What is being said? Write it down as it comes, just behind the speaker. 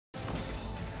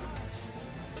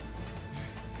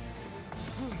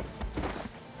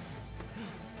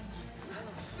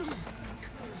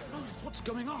What's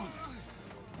going on?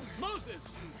 Moses!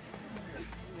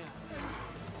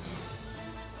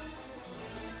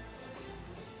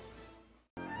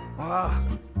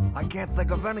 I can't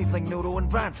think of anything new to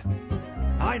invent.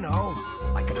 I know.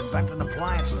 I could invent an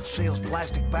appliance that seals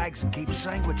plastic bags and keeps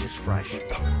sandwiches fresh.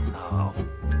 No.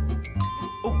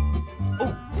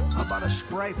 Ooh, how about a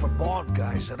spray for bald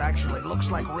guys that actually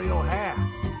looks like real hair?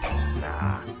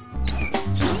 Nah.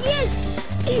 Yes!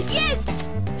 Yes!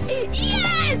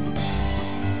 Yes!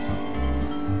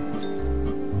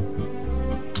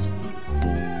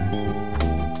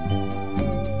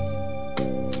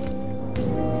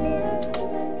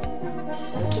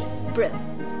 Bro,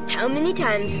 how many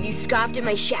times have you scoffed at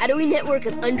my shadowy network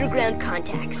of underground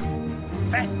contacts?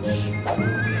 Fetch!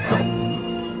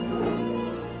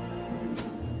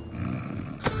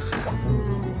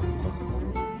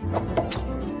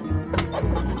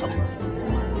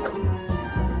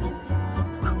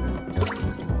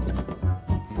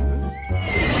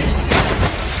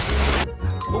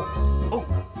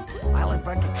 I'll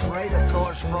invent a tray that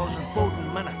thaws frozen food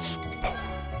in minutes.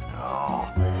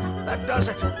 Oh, that does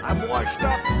it. I'm washed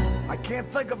up. I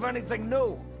can't think of anything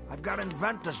new. I've got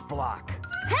inventor's block.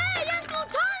 Hey, Uncle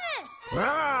Thomas!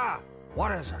 Ah!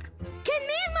 What is it? Can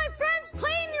me and my friends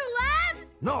play in your lab?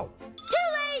 No. Too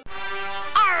late!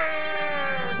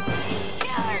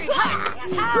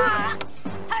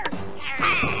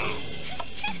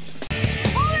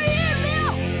 Over here,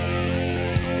 Bill!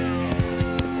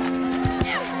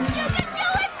 You can do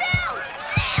it, Bill!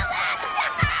 Nail that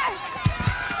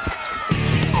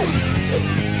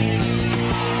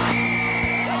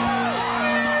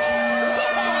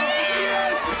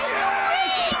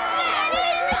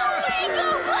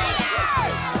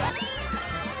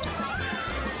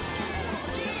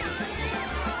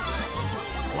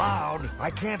Loud. I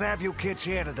can't have you kids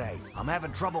here today. I'm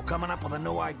having trouble coming up with a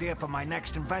new idea for my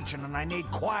next invention, and I need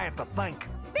quiet to think.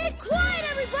 Be quiet,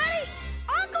 everybody!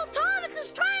 Uncle Thomas is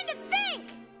trying to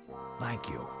think! Thank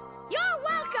you. You're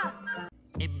welcome!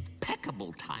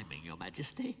 Impeccable timing, Your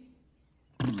Majesty.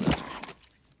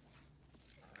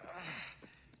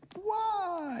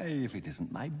 Why, if it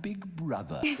isn't my big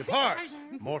brother. Depart,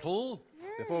 mortal,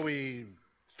 before we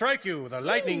strike you with a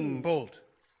lightning bolt.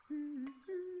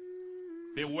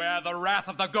 Beware the wrath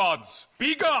of the gods!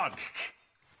 Be gone!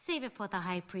 Save it for the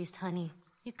high priest, honey.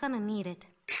 You're gonna need it.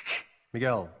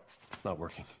 Miguel, it's not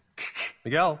working.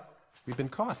 Miguel, we've been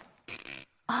caught.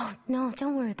 Oh, no,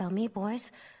 don't worry about me, boys.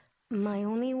 My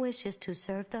only wish is to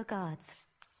serve the gods.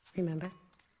 Remember?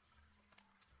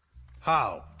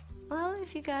 How? Well,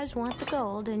 if you guys want the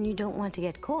gold and you don't want to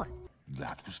get caught.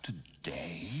 That was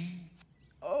today?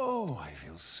 Oh, I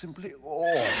feel simply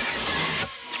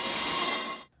awful.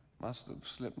 Must have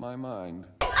slipped my mind.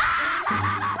 It's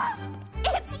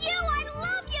you! I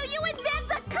love you! You invent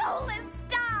the coolest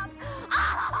stuff!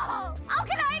 Oh,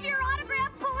 can I have your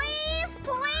autograph, please?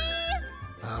 Please?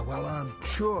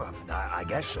 Sure. I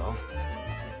guess so.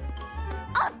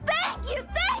 Oh, thank you!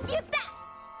 Thank you!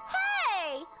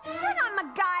 Hey! You're not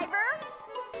MacGyver!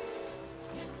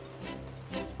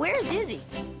 Where's Izzy?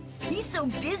 He's so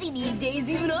busy these days,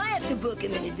 even I have to book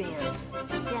him in advance.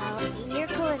 Del, you're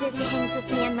cool if Izzy hangs with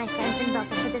me and my friends in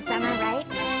Boca for the summer, right?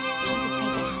 I was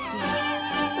afraid to ask you.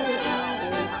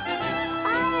 I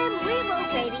am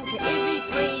relocating to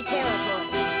Izzy-free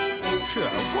territory. Sure,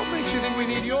 what makes you think we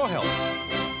need your help?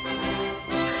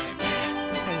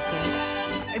 Are you serious?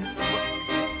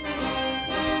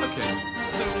 Okay,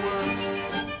 so,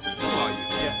 who are you?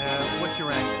 Yeah, what's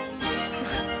your angle?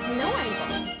 No angle.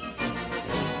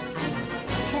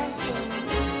 Testing.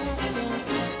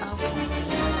 Okay.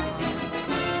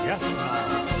 Yes,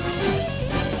 ma'am.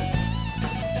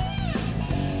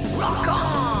 Rock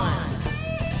on!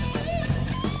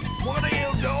 What are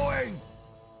you doing?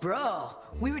 Bro,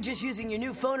 we were just using your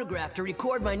new phonograph to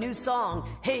record my new song,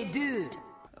 Hey Dude.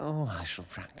 Oh, I shall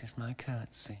practice my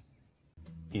curtsy.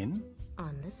 In?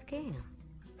 On the scale.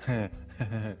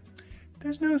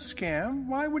 There's no scam.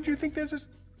 Why would you think there's a...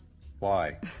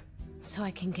 Why? So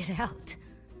I can get out.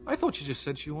 I thought you just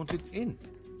said she wanted in.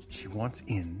 She wants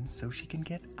in so she can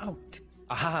get out.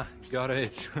 Ah, got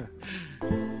it.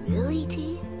 Really,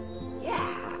 T?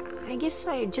 Yeah, I guess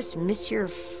I just miss your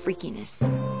freakiness.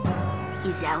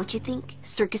 Is that what you think?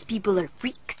 Circus people are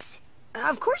freaks?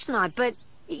 Of course not, but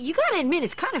you gotta admit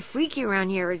it's kind of freaky around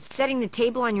here. Setting the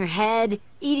table on your head,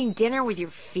 eating dinner with your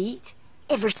feet.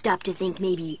 Ever stop to think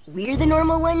maybe we're the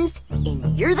normal ones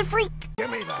and you're the freak?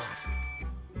 Give me that.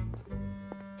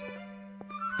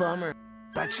 Bummer.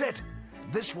 That's it.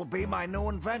 This will be my new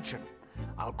invention.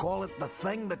 I'll call it the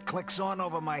thing that clicks on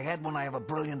over my head when I have a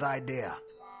brilliant idea.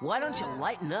 Why don't you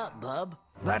lighten up, bub?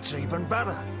 That's even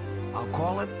better. I'll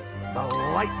call it the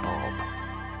light bulb.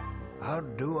 How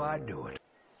do I do it?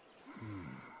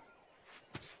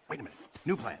 Wait a minute.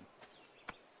 New plan.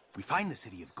 We find the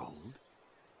city of gold.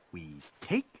 We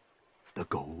take the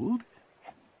gold.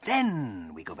 And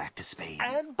then we go back to Spain.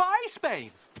 And buy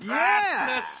Spain. Yeah!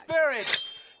 That's the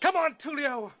spirit. Come on,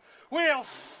 Tulio. We'll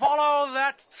follow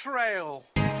that trail.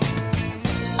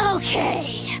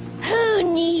 Okay, who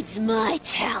needs my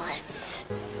talents?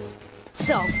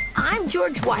 So, I'm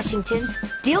George Washington.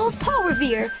 Dill's Paul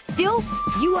Revere. Dill,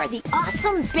 you are the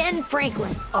awesome Ben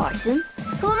Franklin. Awesome?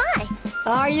 Who am I?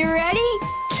 Are you ready?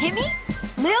 Kimmy?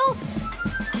 Lil?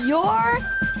 You're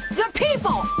the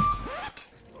people!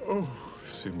 Oh,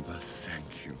 Simba,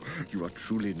 thank you. You are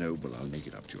truly noble. I'll make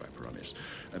it up to you, I promise.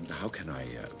 How can I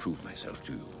prove myself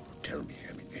to you? Tell me,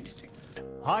 anything.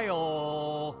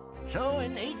 Hi-oh. So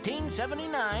in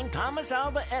 1879, Thomas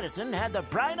Alva Edison had the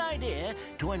bright idea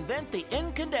to invent the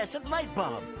incandescent light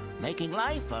bulb, making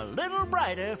life a little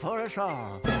brighter for us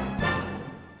all.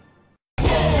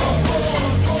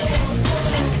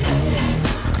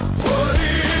 What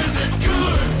is it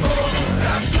good for?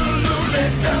 Absolutely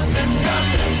nothing,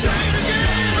 nothing. Say it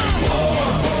again.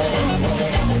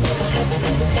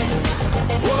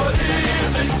 What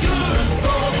is it good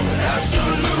for?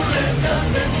 Absolutely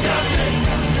nothing, nothing.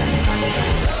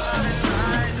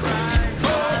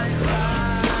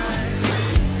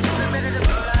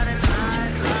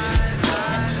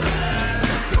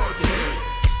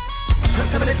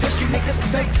 Coming to test you niggas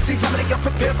fake. See how many y'all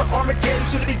prepare for Armageddon.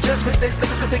 Soon to be judgment day.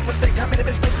 Stuff is a big mistake. How many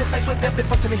been face to face with death? They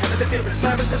fuck to me. How does it feel?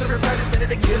 Nervous as a reverse.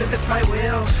 Ready to kill if it's my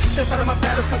will. Step out of my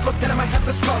battle. Look, then I might have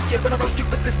to smoke. Yeah, but I roast you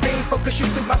with this thing. Focus you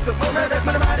through my skill. Oh, man, that's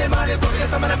mighty,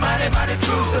 warriors. I'm mighty,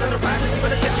 true. Stood on the rise. You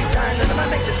better test you dying. None of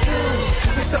my nature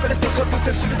dues. We stuff in this book.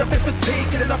 Boots and shoot it up in fatigue.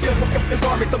 Get it off your hook up and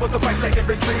bar me. Throw up the right leg and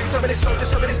retreat. So many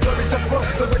soldiers, so many stories of war.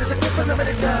 But what is it good for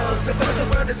nobody knows? The better the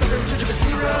world is a real treacherous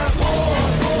hero.